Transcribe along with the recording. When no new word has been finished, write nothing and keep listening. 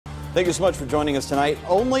Thank you so much for joining us tonight.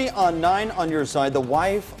 Only on 9 on your side, the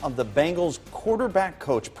wife of the Bengals quarterback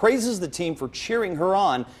coach praises the team for cheering her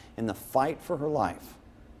on in the fight for her life.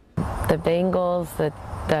 The Bengals,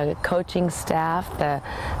 the coaching staff, the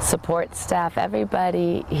support staff,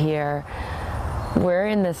 everybody here, we're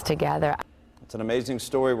in this together. It's an amazing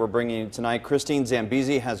story we're bringing you tonight. Christine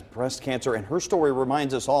Zampese has breast cancer, and her story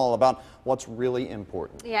reminds us all about what's really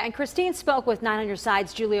important. Yeah, and Christine spoke with 9 on your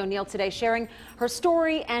side's Julie O'Neill today, sharing her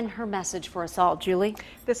story and her message for us all. Julie?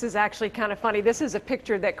 This is actually kind of funny. This is a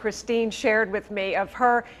picture that Christine shared with me of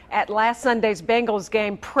her at last Sunday's Bengals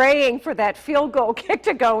game praying for that field goal kick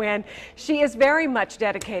to go in. She is very much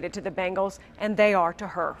dedicated to the Bengals, and they are to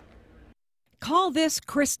her. Call this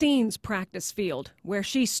Christine's practice field, where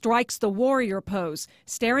she strikes the warrior pose,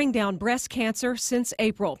 staring down breast cancer since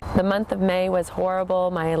April. The month of May was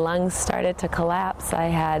horrible. My lungs started to collapse. I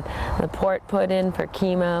had the port put in for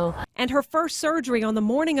chemo. And her first surgery on the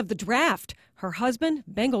morning of the draft. Her husband,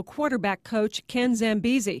 Bengal quarterback coach Ken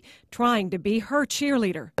Zampese, trying to be her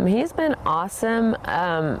cheerleader. He's been awesome.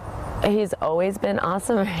 He's always been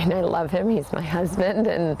awesome. I mean, I love him. He's my husband,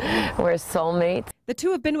 and we're soulmates. The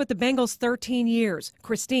two have been with the Bengals 13 years.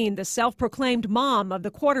 Christine, the self-proclaimed mom of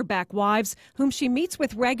the quarterback wives, whom she meets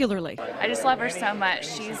with regularly. I just love her so much.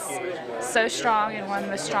 She's so strong and one of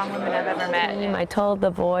the most strong women I've ever met. I told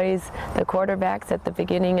the boys, the quarterbacks at the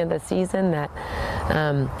beginning of the season, that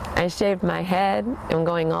I shaved my head. I'm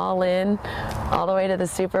going all in, all the way to the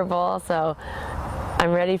Super Bowl, so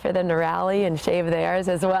I'm ready for them to rally and shave theirs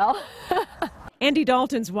as well. Andy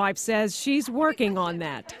Dalton's wife says she's working on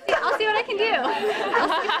that. I'll see what I can do. I'll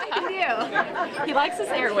see what I can do. He likes his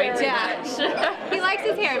hair way too much. He likes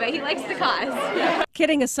his hair, but he likes the cause.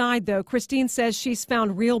 Kidding aside, though, Christine says she's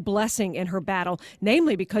found real blessing in her battle,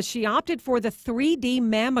 namely because she opted for the 3D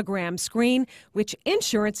mammogram screen, which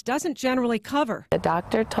insurance doesn't generally cover. The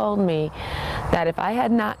doctor told me that if I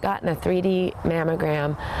had not gotten a 3D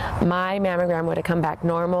mammogram, my mammogram would have come back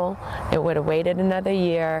normal. It would have waited another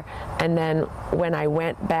year, and then when I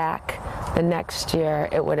went back the next year,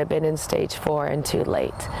 it would have been in stage 4 and too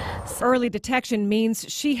late. Early detection means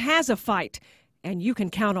she has a fight, and you can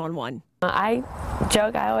count on one. I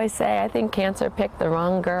joke, I always say, I think cancer picked the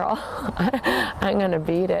wrong girl. I'm going to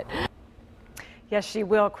beat it. Yes, she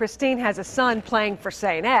will. Christine has a son playing for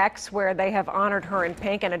St. X, where they have honored her in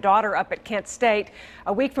pink, and a daughter up at Kent State.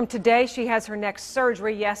 A week from today, she has her next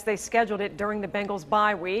surgery. Yes, they scheduled it during the Bengals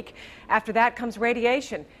bye week. After that comes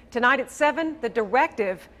radiation. Tonight at 7, the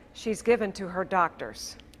directive she's given to her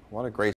doctors. What a great